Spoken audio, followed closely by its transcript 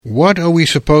What are we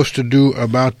supposed to do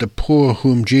about the poor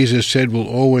whom Jesus said will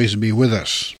always be with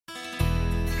us?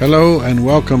 Hello and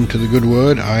welcome to The Good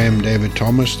Word. I am David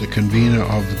Thomas, the convener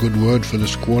of The Good Word for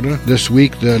this quarter. This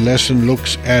week the lesson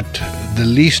looks at the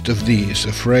least of these,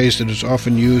 a phrase that is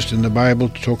often used in the Bible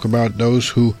to talk about those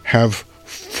who have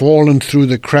fallen through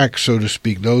the cracks, so to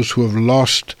speak, those who have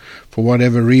lost, for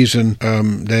whatever reason,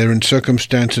 they're in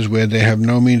circumstances where they have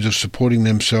no means of supporting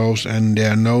themselves and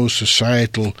there are no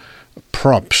societal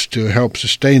props to help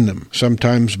sustain them,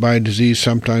 sometimes by disease,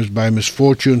 sometimes by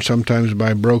misfortune, sometimes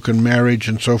by broken marriage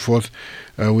and so forth.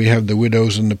 We have the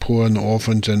widows and the poor and the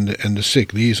orphans and the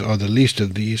sick. These are the least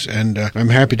of these. And I'm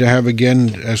happy to have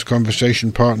again as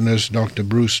conversation partners Dr.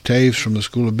 Bruce Taves from the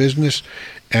School of Business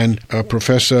and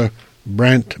Professor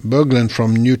Brant Berglund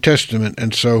from New Testament.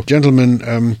 And so,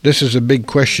 gentlemen, this is a big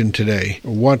question today.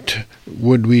 What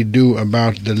would we do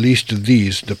about the least of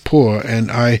these, the poor? And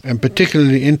I am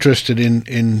particularly interested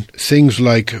in things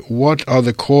like, what are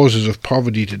the causes of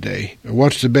poverty today?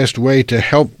 What's the best way to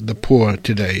help the poor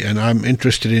today? And I'm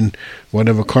interested in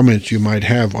whatever comments you might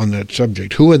have on that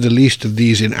subject. Who are the least of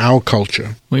these in our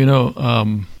culture? Well,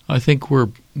 I think we're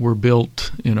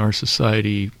built in our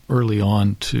society early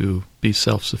on to be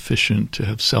self-sufficient, to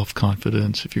have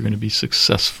self-confidence. If you're going to be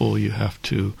successful, you have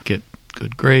to get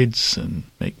good grades and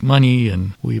make money,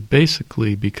 and we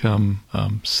basically become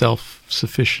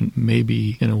self-sufficient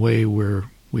maybe in a way where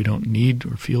we don't need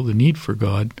or feel the need for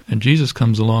God. And Jesus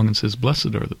comes along and says,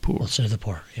 "Blessed are the poor." Blessed are the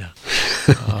poor, yeah.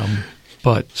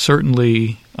 But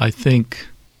certainly I think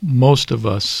most of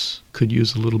us could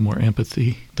use a little more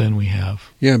empathy than we have.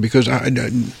 Yeah, because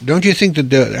don't you think that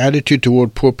the attitude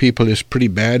toward poor people is pretty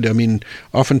bad? I mean,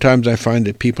 oftentimes I find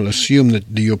that people assume that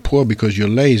you're poor because you're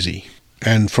lazy.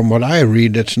 And from what I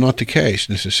read, that's not the case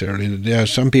necessarily. There are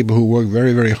some people who work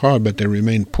very, very hard, but they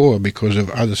remain poor because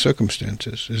of other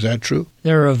circumstances. Is that true?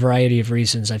 There are a variety of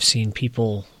reasons I've seen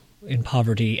people in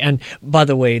poverty. And by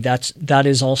the way, that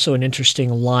is also an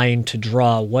interesting line to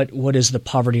draw. What is the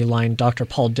poverty line? Dr.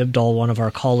 Paul Dybdahl, one of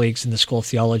our colleagues in the School of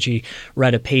Theology,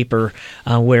 read a paper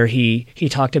where he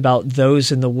talked about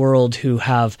those in the world who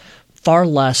have far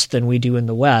less than we do in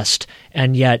the West,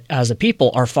 and yet as a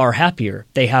people are far happier.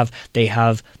 They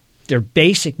have their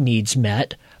basic needs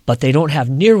met, but they don't have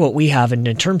near what we have. And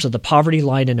in terms of the poverty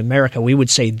line in America, we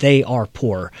would say they are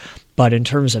poor. But in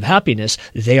terms of happiness,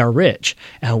 they are rich.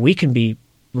 And we can be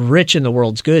rich in the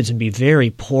world's goods and be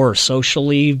very poor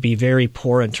socially, be very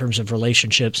poor in terms of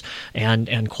relationships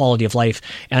and quality of life.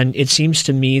 And it seems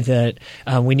to me that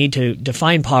we need to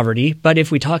define poverty, but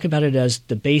if we talk about it as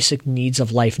the basic needs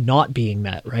of life not being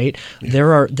met, right?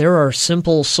 Yeah. There are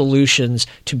simple solutions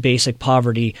to basic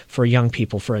poverty for young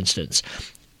people, for instance.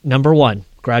 Number one,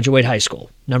 graduate high school.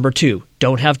 Number two,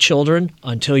 don't have children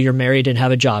until you're married and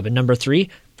have a job. And number three,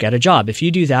 get a job. If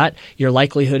you do that, your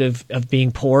likelihood of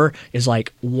being poor is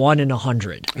like 1 in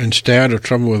 100. And stay out of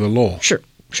trouble with the law.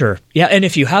 Sure. Yeah, and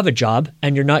if you have a job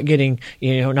and you're not getting,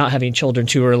 not having children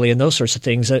too early and those sorts of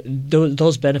things,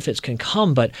 those benefits can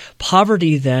come. But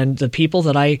poverty, then, the people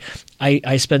that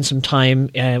I spend some time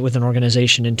with an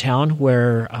organization in town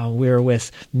where we're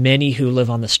with many who live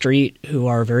on the street who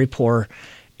are very poor.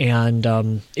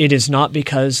 And it is not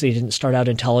because they didn't start out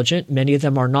intelligent. Many of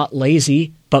them are not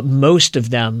lazy, but most of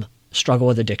them struggle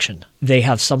with addiction. They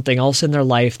have something else in their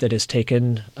life that has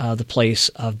taken the place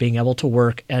of being able to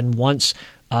work. And once,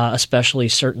 especially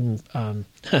certain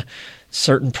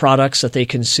products that they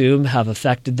consume have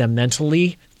affected them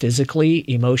mentally, physically,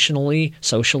 emotionally,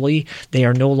 socially, they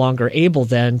are no longer able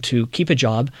then to keep a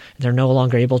job. They're no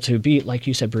longer able to be, like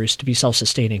you said, Bruce, to be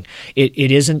self-sustaining.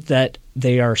 It isn't that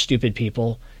they are stupid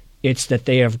people. It's that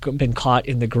they have been caught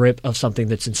in the grip of something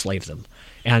that's enslaved them.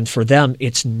 And for them,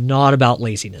 it's not about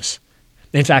laziness.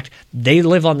 In fact, they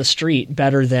live on the street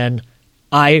better than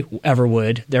I ever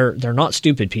would. They're not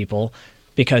stupid people,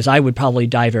 because I would probably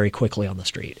die very quickly on the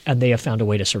street, and they have found a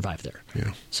way to survive there.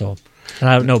 Yeah. So, and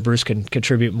I don't know, Bruce can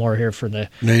contribute more here for the...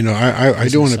 No, I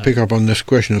do want to pick up on this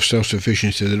question of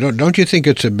self-sufficiency. Don't you think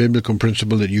it's a biblical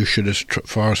principle that you should, as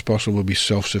far as possible, be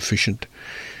self-sufficient?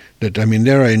 That, I mean,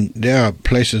 there are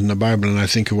places in the Bible, and I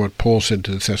think of what Paul said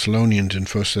to the Thessalonians in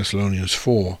 1 Thessalonians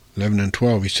 4:11 and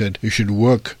 12. He said, you should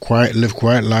live quiet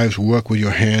lives, work with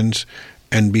your hands,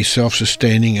 and be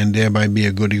self-sustaining and thereby be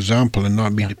a good example and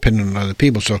not be dependent on other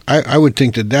people. So I would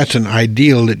think that that's an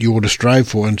ideal that you ought to strive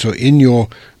for. And so in your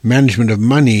management of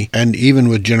money, and even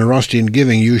with generosity and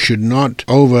giving, you should not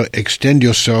overextend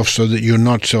yourself so that you're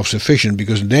not self-sufficient,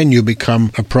 because then you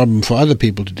become a problem for other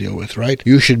people to deal with, right?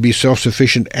 You should be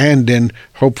self-sufficient and then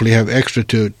hopefully have extra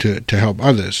to help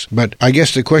others. But I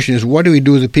guess the question is, what do we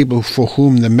do with the people for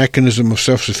whom the mechanism of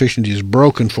self-sufficiency is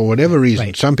broken for whatever reason?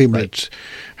 Right. Some people, Right.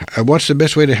 What's the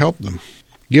best way to help them?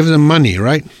 Give them money,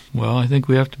 right? Well, I think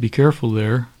we have to be careful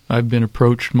there. I've been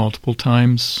approached multiple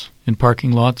times in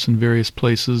parking lots in various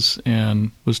places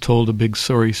and was told a big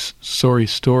sorry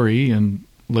story, and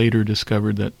later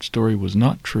discovered that story was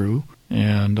not true.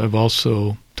 And I've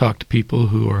also talked to people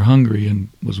who are hungry and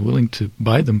was willing to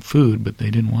buy them food, but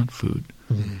they didn't want food.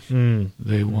 Mm-hmm.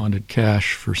 They wanted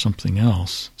cash for something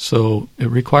else. So it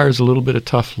requires a little bit of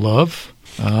tough love.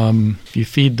 If you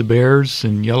feed the bears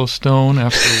in Yellowstone,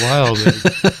 after a while,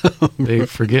 they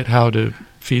forget how to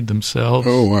feed themselves.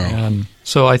 Oh, wow. And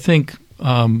so I think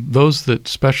those that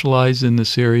specialize in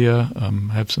this area,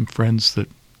 have some friends that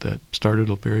started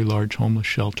a very large homeless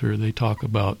shelter. They talk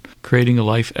about creating a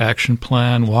life action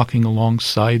plan, walking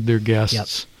alongside their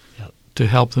guests Yep. to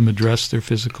help them address their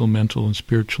physical, mental, and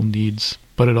spiritual needs.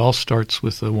 But it all starts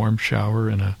with a warm shower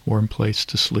and a warm place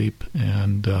to sleep,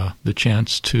 and the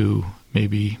chance to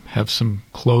maybe have some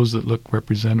clothes that look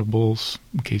representable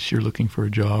in case you're looking for a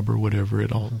job or whatever.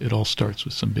 It all starts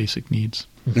with some basic needs.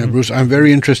 Now, Bruce, I'm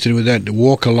very interested with that.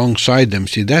 Walk alongside them.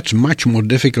 See, that's much more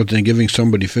difficult than giving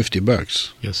somebody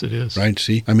 $50. Yes, it is. Right?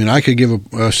 See, I mean, I could give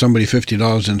somebody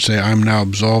 $50 and say I'm now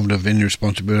absolved of any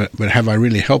responsibility, but have I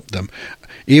really helped them?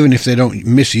 Even if they don't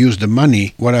misuse the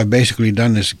money, what I've basically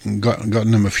done is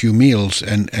gotten them a few meals,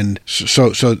 and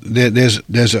so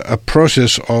there's a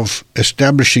process of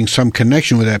establishing some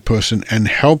connection with that person and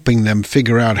helping them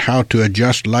figure out how to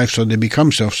adjust life so they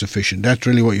become self-sufficient. That's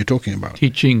really what you're talking about.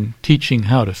 Teaching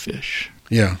how to fish.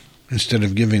 Yeah, instead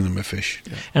of giving them a fish.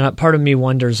 Yeah. And part of me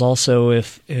wonders also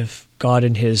if God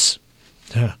in his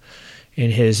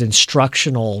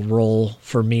instructional role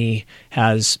for me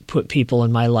has put people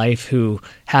in my life who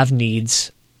have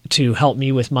needs to help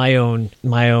me with my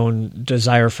own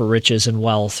desire for riches and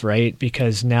wealth, right?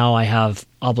 Because now I have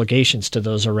obligations to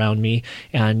those around me.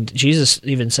 And Jesus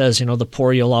even says, the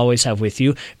poor you'll always have with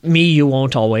you. Me, you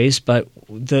won't always, but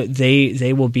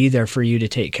they will be there for you to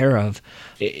take care of.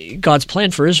 God's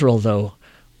plan for Israel, though,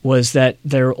 was that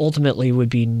there ultimately would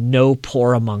be no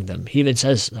poor among them. He even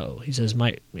says so. He says,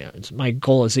 my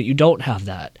goal is that you don't have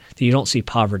that you don't see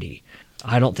poverty.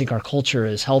 I don't think our culture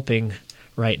is helping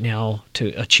right now to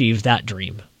achieve that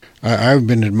dream. I've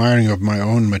been admiring of my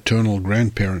own maternal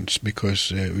grandparents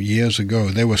because years ago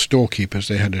they were storekeepers.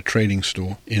 They had a trading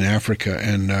store in Africa,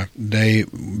 and they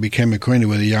became acquainted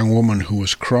with a young woman who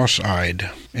was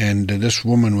cross-eyed. And this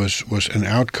woman was an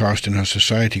outcast in her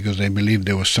society because they believed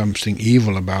there was something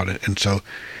evil about it. And so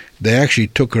they actually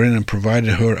took her in and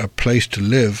provided her a place to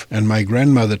live. And my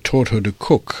grandmother taught her to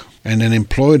cook, and then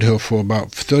employed her for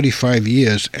about 35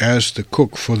 years as the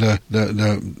cook for the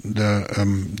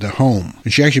home.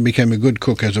 And she actually became a good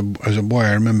cook as a boy.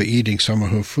 I remember eating some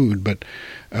of her food, but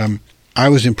I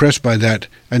was impressed by that.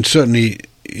 And certainly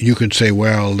you could say,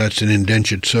 well, that's an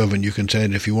indentured servant. You can say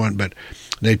it if you want, but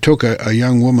they took a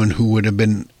young woman who would have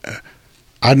been,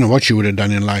 I don't know what she would have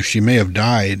done in life. She may have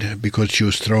died because she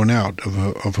was thrown out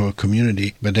of her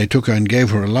community, but they took her and gave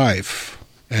her a life.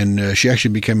 And she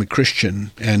actually became a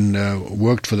Christian and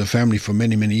worked for the family for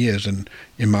many, many years. And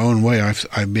in my own way,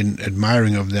 I've been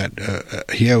admiring of that.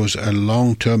 Here was a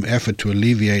long-term effort to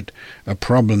alleviate a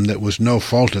problem that was no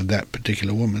fault of that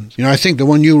particular woman's. I think the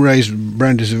one you raised,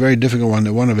 Brent, is a very difficult one,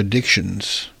 the one of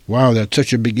addictions. Wow, that's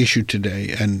such a big issue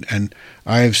today. And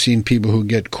I have seen people who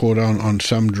get caught on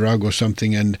some drug or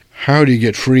something. And how do you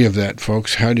get free of that,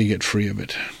 folks? How do you get free of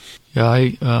it? Yeah,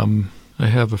 I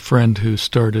have a friend who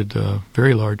started a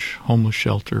very large homeless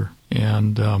shelter,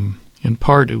 and in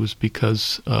part it was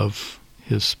because of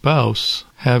his spouse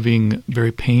having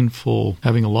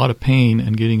a lot of pain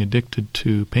and getting addicted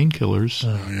to painkillers,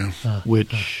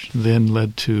 which then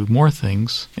led to more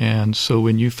things. And so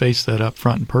when you face that up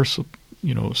front and personal,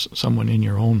 someone in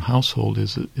your own household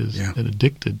is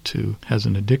addicted to, has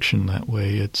an addiction that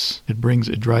way, it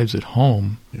drives it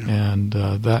home. And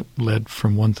that led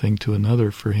from one thing to another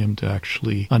for him to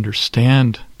actually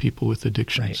understand people with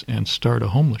addictions and start a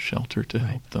homeless shelter to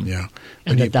help them. Yeah.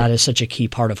 And that is such a key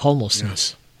part of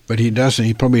homelessness. Yeah. But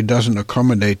he probably doesn't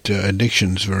accommodate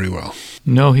addictions very well.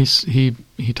 No, he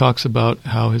talks about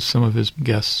how some of his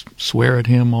guests swear at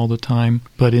him all the time,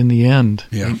 but in the end,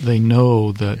 they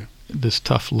know that this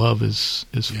tough love is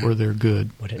for their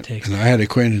good. What it takes. And I had an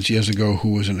acquaintance years ago who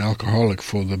was an alcoholic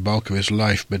for the bulk of his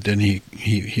life, but then he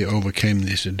overcame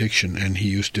this addiction, and he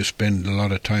used to spend a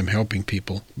lot of time helping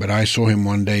people. But I saw him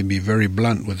one day be very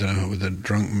blunt with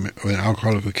an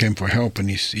alcoholic who came for help, and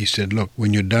he said, "Look,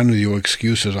 when you're done with your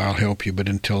excuses, I'll help you, but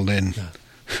until then." Yeah.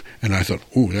 And I thought,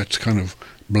 "Ooh, that's kind of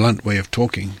blunt way of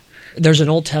talking." There's an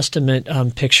Old Testament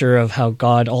picture of how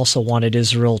God also wanted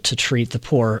Israel to treat the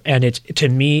poor, and to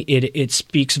me it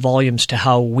speaks volumes to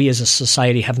how we as a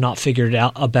society have not figured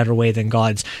out a better way than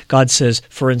God's. God says,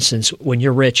 for instance, when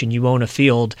you're rich and you own a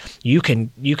field, you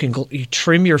can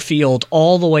trim your field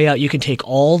all the way out. You can take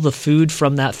all the food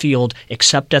from that field,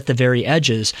 except at the very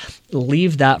edges.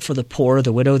 Leave that for the poor,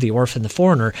 the widow, the orphan, the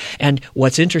foreigner. And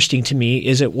what's interesting to me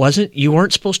is you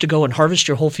weren't supposed to go and harvest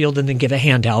your whole field and then give a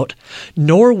handout,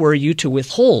 nor were you to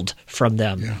withhold from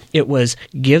them. Yeah. It was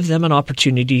give them an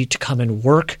opportunity to come and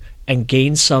work and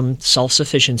gain some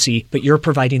self-sufficiency, but you're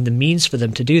providing the means for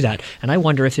them to do that. And I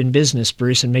wonder if in business,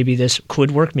 Bruce, and maybe this could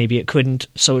work, maybe it couldn't,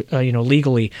 so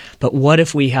legally, but what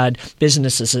if we had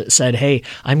businesses that said, hey,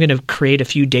 I'm going to create a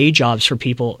few day jobs for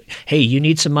people. Hey, you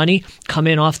need some money? Come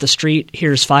in off the street.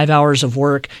 Here's 5 hours of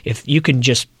work. If you can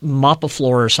just mop a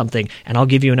floor or something, and I'll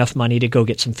give you enough money to go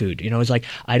get some food. It's like,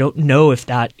 I don't know if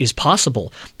that is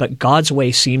possible, but God's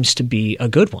way seems to be a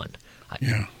good one.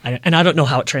 Yeah. And I don't know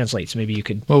how it translates. Maybe you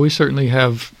could... Well, we certainly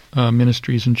have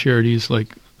ministries and charities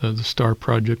like the STAR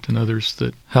Project and others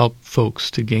that help folks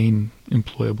to gain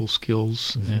employable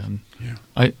skills. Mm-hmm. And yeah.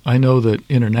 I know that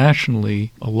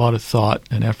internationally a lot of thought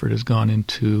and effort has gone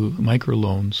into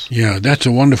microloans. Yeah, that's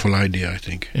a wonderful idea, I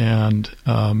think. And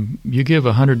you give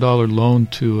a $100 loan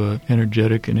to an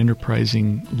energetic and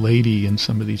enterprising lady in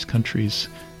some of these countries,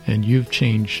 and you've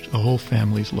changed a whole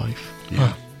family's life.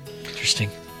 Yeah. Interesting.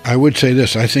 I would say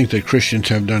this. I think that Christians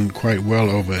have done quite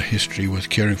well over history with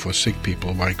caring for sick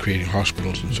people by creating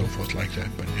hospitals and so forth like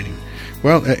that. But anyway,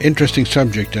 well, interesting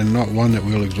subject and not one that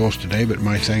we'll exhaust today, but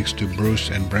my thanks to Bruce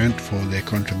and Brant for their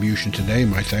contribution today.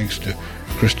 My thanks to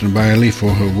Kristen Byerly for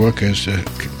her work as a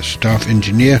staff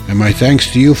engineer. And my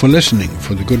thanks to you for listening.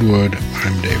 For The Good Word,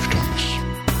 I'm Dave Thomas.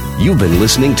 You've been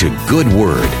listening to Good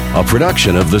Word, a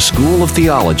production of the School of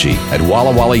Theology at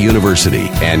Walla Walla University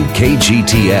and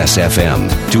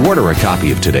KGTS-FM. To order a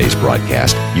copy of today's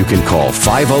broadcast, you can call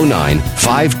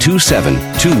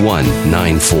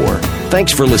 509-527-2194.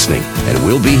 Thanks for listening, and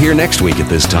we'll be here next week at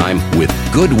this time with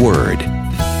Good Word.